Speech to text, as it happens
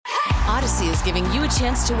Odyssey is giving you a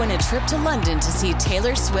chance to win a trip to London to see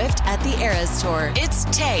Taylor Swift at the Eras Tour. It's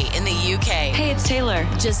Tay in the UK. Hey, it's Taylor.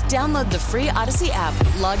 Just download the free Odyssey app,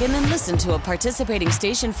 log in and listen to a participating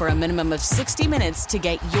station for a minimum of 60 minutes to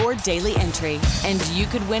get your daily entry. And you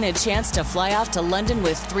could win a chance to fly off to London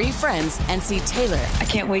with 3 friends and see Taylor. I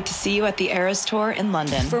can't wait to see you at the Eras Tour in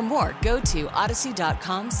London. For more, go to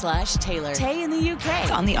odyssey.com/Taylor. Tay in the UK.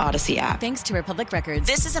 It's on the Odyssey app. Thanks to Republic Records.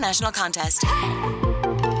 This is a national contest.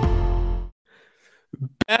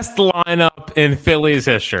 Best lineup in Phillies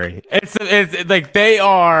history. It's like they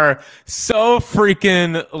are so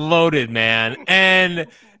freaking loaded, man. And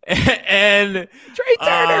Trey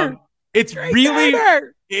Turner. It's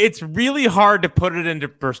really hard to put it into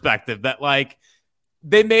perspective that like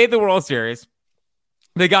they made the World Series.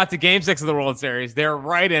 They got to Game 6 of the World Series. They're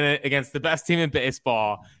right in it against the best team in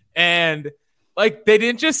baseball. And like, they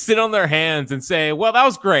didn't just sit on their hands and say, well, that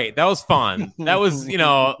was great. That was fun. That was,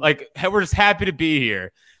 like, we're just happy to be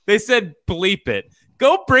here. They said, bleep it.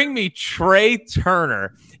 Go bring me Trey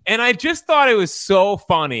Turner. And I just thought it was so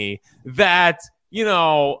funny that,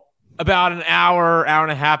 about an hour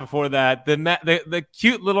and a half before that, the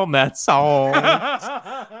cute little Mets,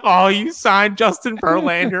 oh, you signed Justin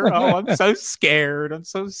Verlander. Oh, I'm so scared. I'm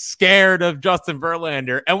so scared of Justin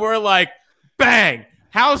Verlander. And we're like, bang.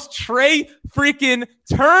 How's Trey freaking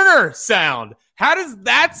Turner sound? How does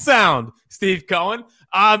that sound, Steve Cohen?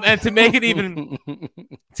 And to make it even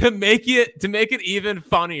even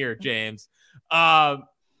funnier, James, the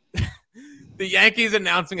Yankees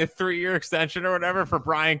announcing a 3-year extension or whatever for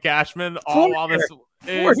Brian Cashman. All while this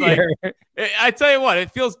is like, I tell you what,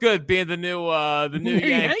 it feels good being the new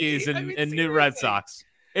Yankees and new Red Sox.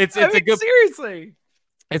 It's a good, seriously.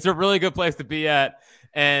 It's a really good place to be at,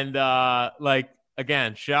 and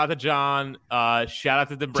again, shout out to John. Shout out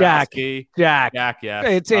to Dombrowski. Jack. Yeah.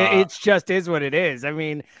 It's just is what it is. I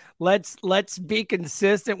mean, let's be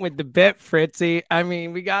consistent with the bet, Fritzy. I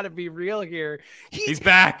mean, we got to be real here. He's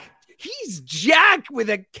back. He's Jack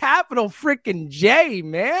with a capital freaking J,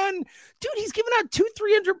 man. Dude, he's given out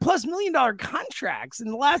 $200-300+ million contracts in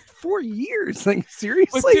the last 4 years. Like,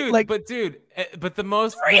 seriously? But the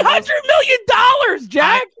most $300 million,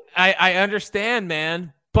 Jack. I understand,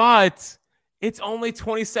 man, but it's only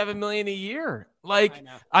 $27 million a year. Like,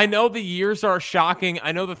 I know the years are shocking.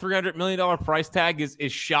 I know the $300 million price tag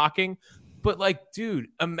is shocking, but like, dude,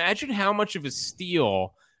 imagine how much of a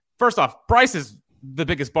steal. First off, Bryce is the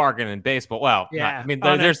biggest bargain in baseball. Well, yeah.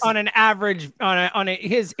 There's on an average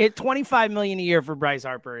his $25 million a year for Bryce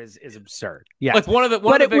Harper is absurd. Yeah, like one of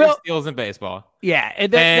the biggest steals in baseball. Yeah,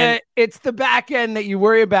 it's the back end that you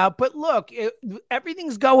worry about. But look,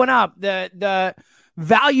 everything's going up. The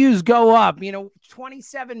values go up.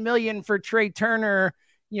 $27 million for Trey Turner,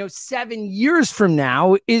 7 years from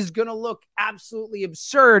now is going to look absolutely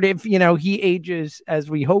absurd if, he ages as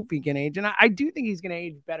we hope he can age. And I do think he's going to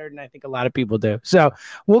age better than I think a lot of people do. So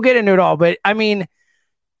we'll get into it all. But I mean,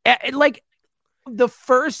 like, the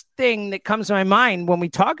first thing that comes to my mind when we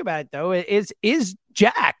talk about it, though, is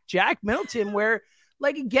Jack Middleton, where,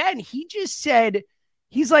 like, again, he just said,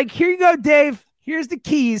 he's like, here you go, Dave. Here's the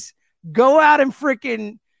keys. Go out and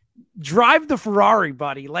freaking drive the Ferrari,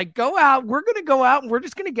 buddy. Like, go out. We're going to go out and we're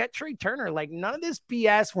just going to get Trey Turner. Like, none of this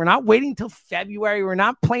BS. We're not waiting till February. We're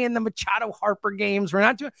not playing the Machado Harper games. We're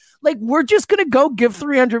not doing, like, we're just going to go give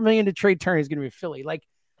 $300 million to Trey Turner. He's going to be a Philly. Like,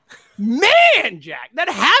 man, Jack, that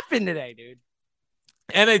happened today, dude.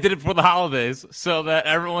 And they did it for the holidays so that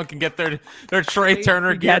everyone can get their Trey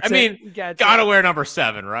Turner gear. I mean, gotta wear number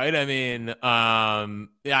 7, right? I mean,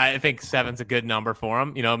 I think 7's a good number for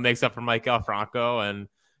him. Makes up for Maikel Franco and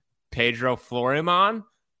Pedro Floriman.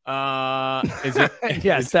 Is it?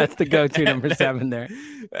 Yes, that's the go-to number 7 there.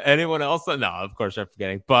 Anyone else? No, of course I'm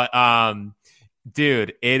forgetting. But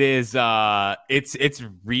dude, it is it's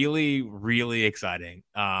really, really exciting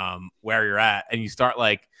where you're at, and you start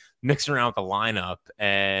like mixing around with the lineup,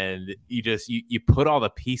 and you put all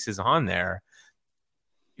the pieces on there.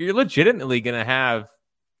 You're legitimately gonna have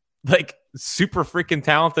like super freaking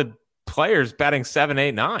talented players batting 7,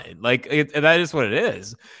 8, 9. Like, that is what it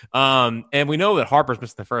is. And we know that Harper's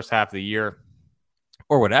missed the first half of the year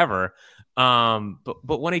or whatever.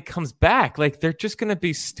 But when he comes back, like, they're just going to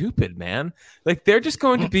be stupid, man. Like, they're just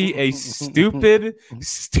going to be a stupid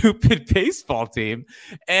baseball team.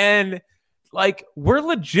 And like, we're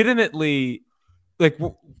legitimately, like,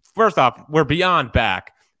 first off, we're beyond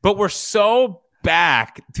back, but we're so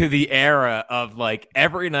back to the era of like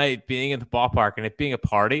every night being in the ballpark and it being a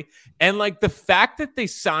party. And like the fact that they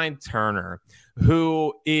signed Turner,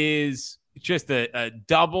 who is just a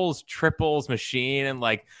doubles, triples machine, and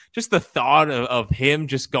like just the thought of him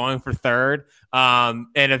just going for third. And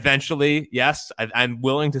eventually, yes, I'm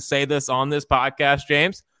willing to say this on this podcast,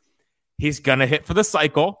 James, he's gonna hit for the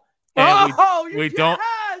cycle. And we don't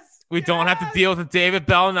have to deal with the David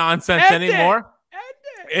Bell nonsense anymore.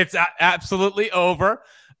 It's absolutely over.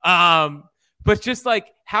 But just like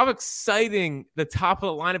how exciting the top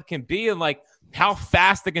of the lineup can be, and like how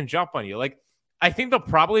fast they can jump on you. Like, I think they'll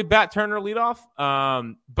probably bat Turner leadoff.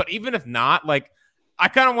 But even if not, like, I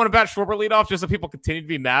kind of want to bat Schwarber leadoff just so people continue to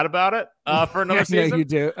be mad about it for another season.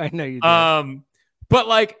 I know you do. But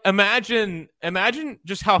like, imagine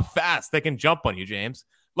just how fast they can jump on you, James.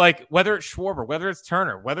 Like, whether it's Schwarber, whether it's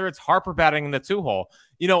Turner, whether it's Harper batting in the 2-hole,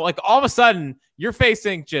 like all of a sudden you're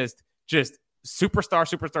facing just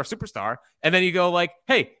superstar, and then you go like,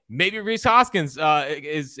 hey, maybe Rhys Hoskins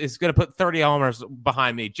is going to put 30 homers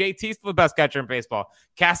behind me. JT's the best catcher in baseball.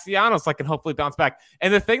 Castellanos can hopefully bounce back.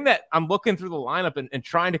 And the thing that I'm looking through the lineup and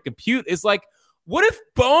trying to compute is like, what if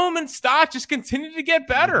Bohm and Stott just continue to get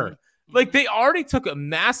better? Mm-hmm. Like, they already took a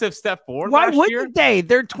massive step forward. Why last wouldn't year. They?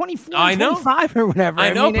 They're 24, 25 or whatever.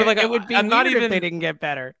 I know, but like, it would be weird if they didn't get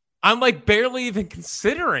better. I'm like barely even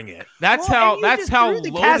considering it. That's how loaded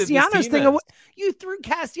the Castellanos thing away. You threw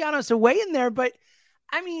Castellanos away in there, but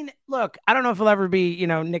I mean, look, I don't know if he'll ever be,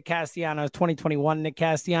 Nick Castellanos, 2021 Nick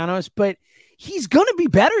Castellanos, but he's going to be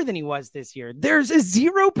better than he was this year. There's a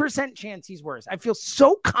 0% chance he's worse. I feel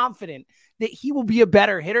so confident that he will be a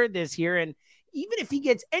better hitter this year. And even if he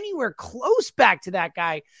gets anywhere close back to that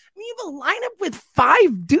guy, I mean, you have a lineup with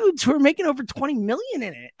 5 dudes who are making over 20 million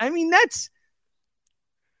in it. I mean, it's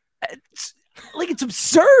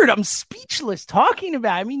absurd. I'm speechless talking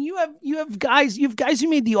about it. I mean, you have guys who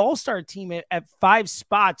made the All-Star team at 5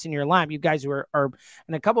 spots in your lineup. You guys who are,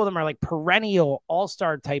 and a couple of them are like perennial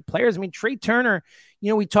All-Star type players. I mean, Trey Turner,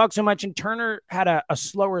 we talk so much, and Turner had a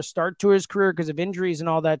slower start to his career because of injuries and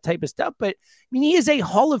all that type of stuff. But I mean, he is a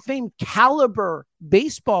Hall of Fame caliber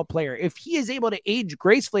baseball player. If he is able to age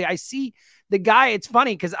gracefully, I see the guy. It's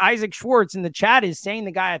funny because Isaac Schwartz in the chat is saying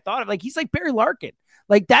the guy I thought of, like, he's like Barry Larkin.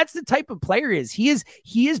 Like, that's the type of player he is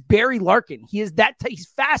Barry Larkin. He is that he's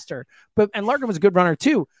faster, and Larkin was a good runner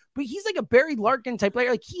too, but he's like a Barry Larkin type player.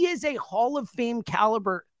 Like, he is a Hall of Fame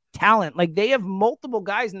caliber talent. Like, they have multiple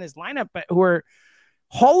guys in this lineup who are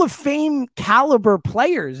Hall of Fame caliber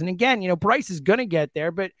players. And again, Bryce is going to get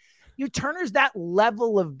there, but Turner's that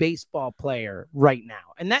level of baseball player right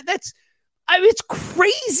now. And that's, it's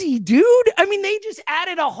crazy, dude. I mean, they just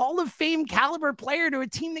added a Hall of Fame caliber player to a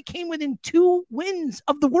team that came within 2 wins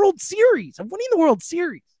of the World Series, of winning the World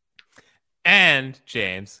Series. And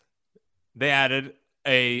James, they added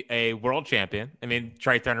a world champion. I mean,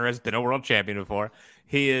 Trey Turner has been a world champion before.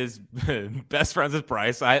 He is best friends with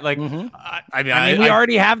Bryce. I mean, we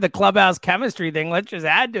already have the clubhouse chemistry thing. Let's just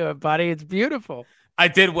add to it, buddy. It's beautiful. I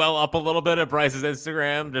did well up a little bit at Bryce's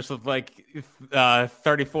Instagram, just with like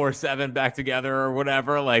 34/7 back together or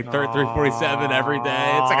whatever, like 347 every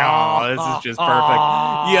day. It's like, this is just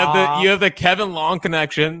perfect. You have the Kevin Long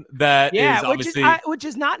connection that is obviously which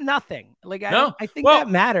is not nothing. Like, I think that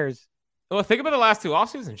matters. Well, think about the last 2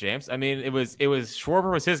 offseasons, James. I mean, it was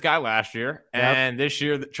Schwarber was his guy last year, and this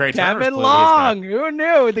year Trey Turner. Kevin Long, who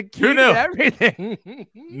knew? The key to everything.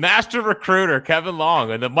 Master recruiter Kevin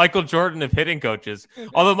Long, and the Michael Jordan of hitting coaches.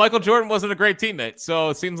 Although Michael Jordan wasn't a great teammate,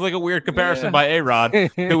 so it seems like a weird comparison by A-Rod,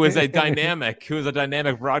 who is a dynamic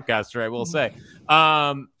broadcaster, I will say.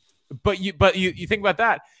 But you think about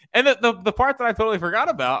that, and the part that I totally forgot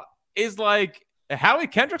about is like Howie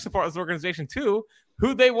Kendrick's a part of this organization too.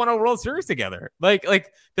 Who they won a World Series together. Like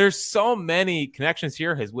there's so many connections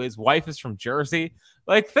here. His wife is from Jersey.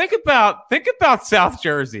 Like, think about South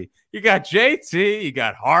Jersey. You got JT, you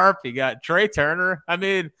got Harp, you got Trey Turner. I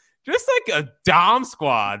mean, just like a Dom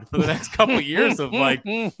squad for the next couple of years of like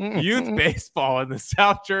youth baseball in the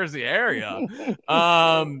South Jersey area.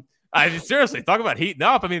 I mean, seriously, talk about heating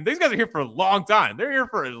up. I mean, these guys are here for a long time. They're here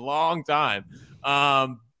for a long time.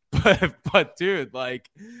 But dude, like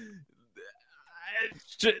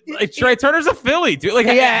Trey Turner's a Philly, dude. Like,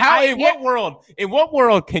 in what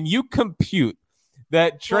world can you compute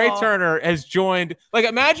that Trey Turner has joined? Like,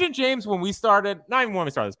 imagine, James, when we started, not even when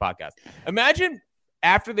we started this podcast, imagine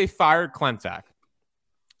after they fired Klemtak,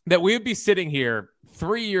 that we would be sitting here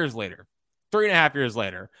 3 years later, 3.5 years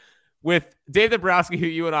later, with Dave Dombrowski, who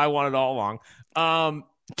you and I wanted all along.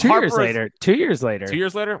 2 years later. 2 years later. 2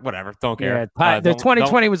 years later? Whatever. Don't care. Yeah, the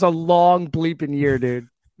 2020 was a long bleeping year, dude.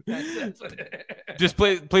 Just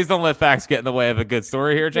please don't let facts get in the way of a good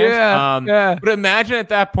story here, James. Yeah. But imagine at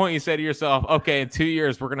that point you say to yourself, okay, in 2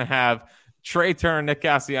 years we're gonna have Trey Turner, Nick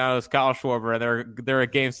Castellanos, Kyle Schwarber, and they're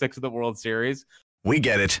at Game 6 of the World Series. We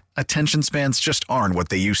get it. Attention spans just aren't what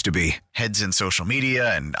they used to be. Heads in social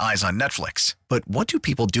media and eyes on Netflix. But what do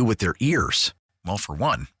people do with their ears? Well, for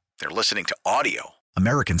one, they're listening to audio.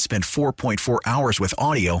 Americans spend 4.4 hours with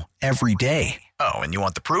audio every day. Oh, and you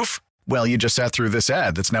want the proof? Well, you just sat through this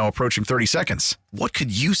ad that's now approaching 30 seconds. What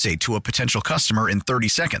could you say to a potential customer in 30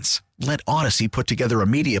 seconds? Let Odyssey put together a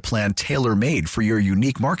media plan tailor-made for your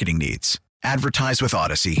unique marketing needs. Advertise with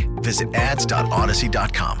Odyssey. Visit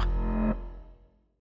ads.odyssey.com.